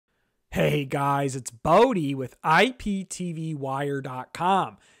Hey guys, it's Bodie with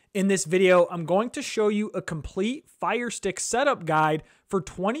IPTVWire.com. In this video, I'm going to show you a complete Firestick setup guide for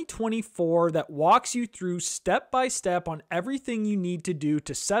 2024 that walks you through step by step on everything you need to do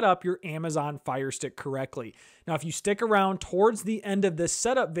to set up your Amazon Firestick correctly. Now, if you stick around towards the end of this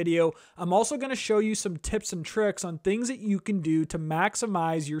setup video, I'm also going to show you some tips and tricks on things that you can do to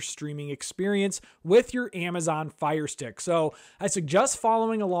maximize your streaming experience with your Amazon Firestick. So I suggest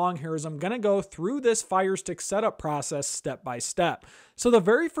following along here as I'm going to go through this Firestick setup process step by step. So the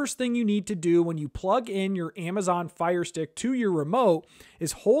very first thing you need to do when you plug in your Amazon Firestick to your remote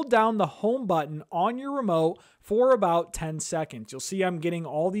is hold down the home button on your remote for about 10 seconds. You'll see I'm getting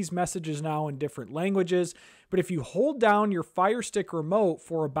all these messages now in different languages, but if you hold down your Firestick remote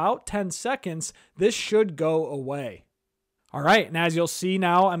for about 10 seconds, this should go away. All right, and as you'll see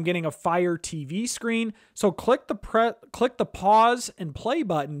now, I'm getting a Fire TV screen. So click the pause and play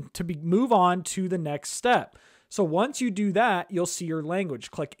button to move on to the next step. So once you do that, you'll see your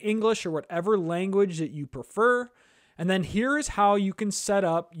language. Click English or whatever language that you prefer. And then here is how you can set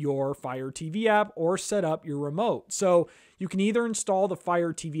up your Fire TV app or set up your remote. So you can either install the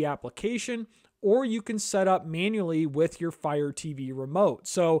Fire TV application or you can set up manually with your Fire TV remote.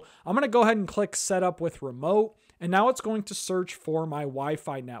 So I'm going to go ahead and click Set Up with Remote. And now it's going to search for my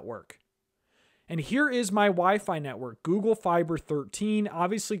Wi-Fi network. And here is my Wi-Fi network, Google Fiber 13.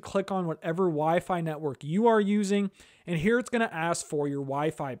 Obviously, click on whatever Wi-Fi network you are using. And here it's going to ask for your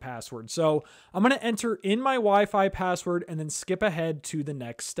Wi-Fi password. So I'm going to enter in my Wi-Fi password and then skip ahead to the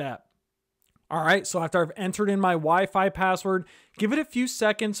next step. All right, so after I've entered in my Wi-Fi password, give it a few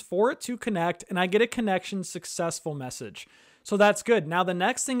seconds for it to connect, and I get a connection successful message. So that's good. Now the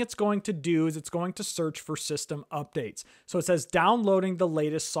next thing it's going to do is it's going to search for system updates. So it says downloading the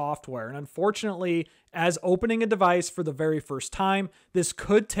latest software. And unfortunately, as opening a device for the very first time, this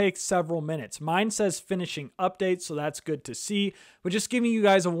could take several minutes. Mine says finishing updates, so that's good to see. But just giving you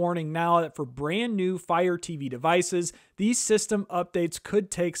guys a warning now that for brand new Fire TV devices, these system updates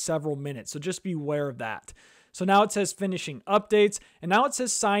could take several minutes. So just be aware of that. So now it says finishing updates, and now it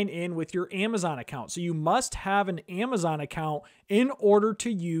says sign in with your Amazon account. So you must have an Amazon account in order to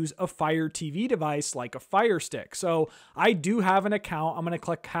use a Fire TV device like a Firestick. So I do have an account. I'm going to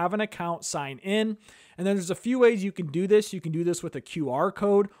click have an account, sign in. And then there's a few ways you can do this. You can do this with a QR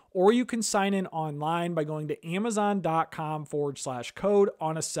code, or you can sign in online by going to amazon.com/code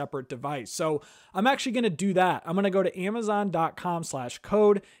on a separate device. So I'm actually going to do that. I'm going to go to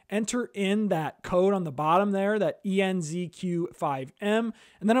amazon.com/code, enter in that code on the bottom there, that ENZQ5M, and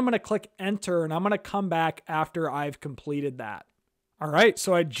then I'm going to click enter, and I'm going to come back after I've completed that. All right,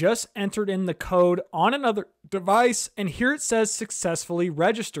 so I just entered in the code on another device, and here it says successfully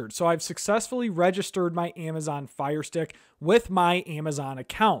registered. So I've successfully registered my Amazon Fire Stick with my Amazon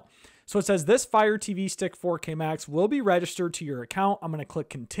account. So it says this Fire TV Stick 4K Max will be registered to your account. I'm going to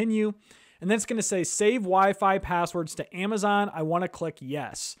click continue, and then it's going to say save Wi-Fi passwords to Amazon. I want to click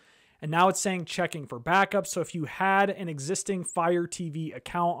yes. And now it's saying checking for backup. So if you had an existing Fire TV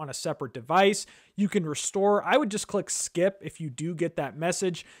account on a separate device, you can restore. I would just click skip if you do get that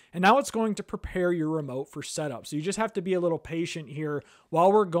message. And now it's going to prepare your remote for setup. So you just have to be a little patient here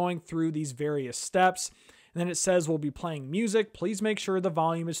while we're going through these various steps. And then it says we'll be playing music. Please make sure the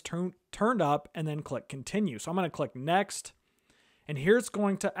volume is turned up, and then click continue. So I'm going to click next. And here it's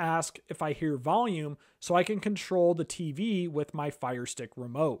going to ask if I hear volume so I can control the TV with my Firestick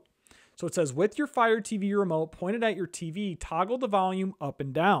remote. So it says with your Fire TV remote pointed at your TV, toggle the volume up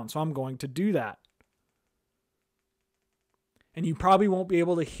and down. So I'm going to do that. And you probably won't be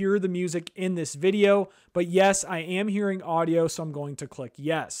able to hear the music in this video, but yes, I am hearing audio, so I'm going to click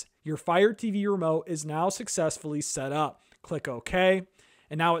yes. Your Fire TV remote is now successfully set up. Click OK.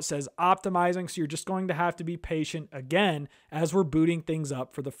 And now it says optimizing, so you're just going to have to be patient again as we're booting things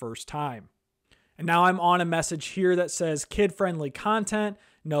up for the first time. And now I'm on a message here that says kid-friendly content,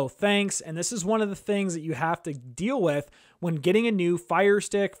 no thanks. And this is one of the things that you have to deal with when getting a new Fire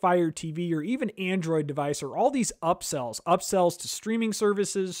Stick, Fire TV, or even Android device, or all these upsells to streaming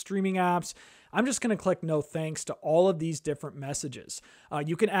services, streaming apps. I'm just going to click no thanks to all of these different messages.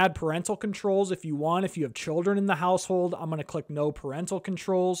 You can add parental controls if you want. If you have children in the household, I'm going to click no parental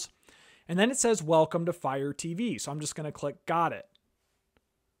controls. And then it says welcome to Fire TV. So I'm just going to click got it.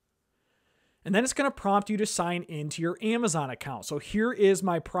 And then it's going to prompt you to sign into your Amazon account. So here is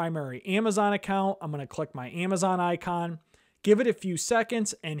my primary Amazon account. I'm going to click my Amazon icon, give it a few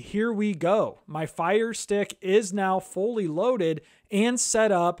seconds, and here we go. My Fire Stick is now fully loaded and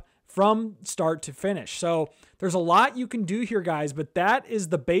set up from start to finish. So there's a lot you can do here, guys, but that is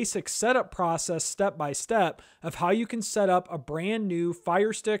the basic setup process step by step of how you can set up a brand new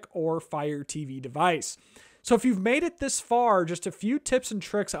Firestick or Fire TV device. So if you've made it this far, just a few tips and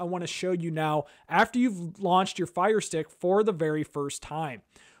tricks I want to show you now after you've launched your Firestick for the very first time.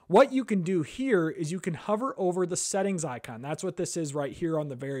 What you can do here is you can hover over the settings icon. That's what this is right here on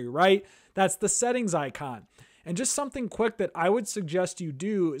the very right. That's the settings icon. And just something quick that I would suggest you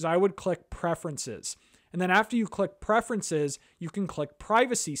do is I would click Preferences. And then after you click Preferences, you can click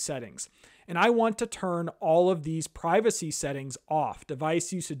Privacy Settings. And I want to turn all of these privacy settings off.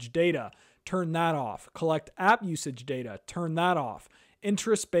 Device usage data, turn that off. Collect app usage data, turn that off.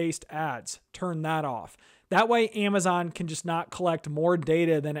 Interest-based ads, turn that off. That way Amazon can just not collect more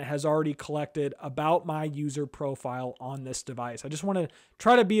data than it has already collected about my user profile on this device. I just want to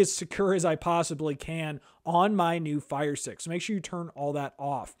try to be as secure as I possibly can on my new Firestick. So make sure you turn all that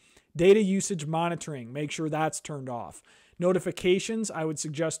off. Data usage monitoring, make sure that's turned off. Notifications, I would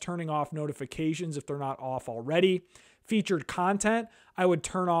suggest turning off notifications if they're not off already. Featured content, I would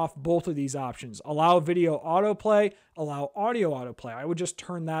turn off both of these options. Allow video autoplay, allow audio autoplay. I would just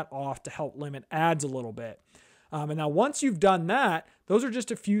turn that off to help limit ads a little bit. And now once you've done that, those are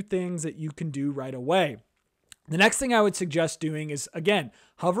just a few things that you can do right away. The next thing I would suggest doing is, again,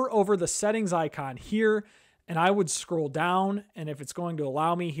 hover over the settings icon here, and I would scroll down, and if it's going to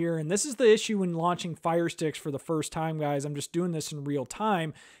allow me here, and this is the issue when launching Firesticks for the first time, guys, I'm just doing this in real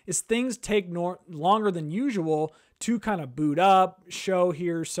time, is things take longer than usual to kind of boot up, show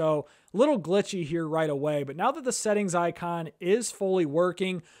here, so a little glitchy here right away. But now that the settings icon is fully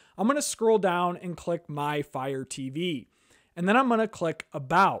working, I'm going to scroll down and click My Fire TV, and then I'm going to click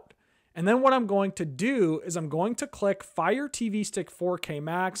About. And then what I'm going to do is I'm going to click Fire TV Stick 4K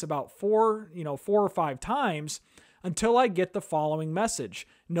Max about 4 or 5 times until I get the following message.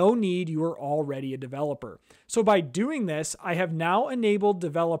 No need, you are already a developer. So by doing this, I have now enabled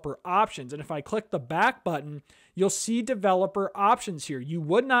developer options. And if I click the back button, you'll see developer options here. You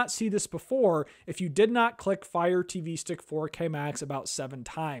would not see this before if you did not click Fire TV Stick 4K Max about 7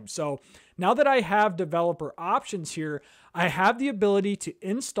 times. So now that I have developer options here, I have the ability to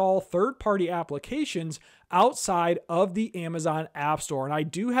install third-party applications outside of the Amazon App Store. And I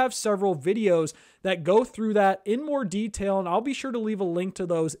do have several videos that go through that in more detail, and I'll be sure to leave a link to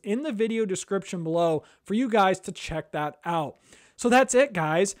those in the video description below for you guys to check that out. So that's it,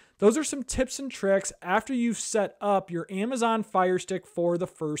 guys. Those are some tips and tricks after you've set up your Amazon Firestick for the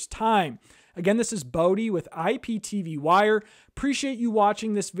first time. Again, this is Bodie with IPTV Wire. Appreciate you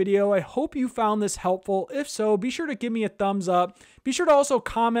watching this video. I hope you found this helpful. If so, be sure to give me a thumbs up. Be sure to also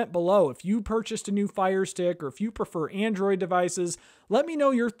comment below if you purchased a new Firestick or if you prefer Android devices. Let me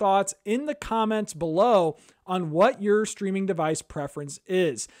know your thoughts in the comments below on what your streaming device preference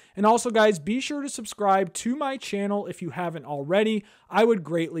is. And also, guys, be sure to subscribe to my channel if you haven't already. I would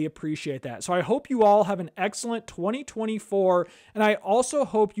greatly appreciate that. So I hope you all have an excellent 2024, and I also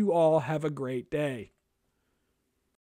hope you all have a great day.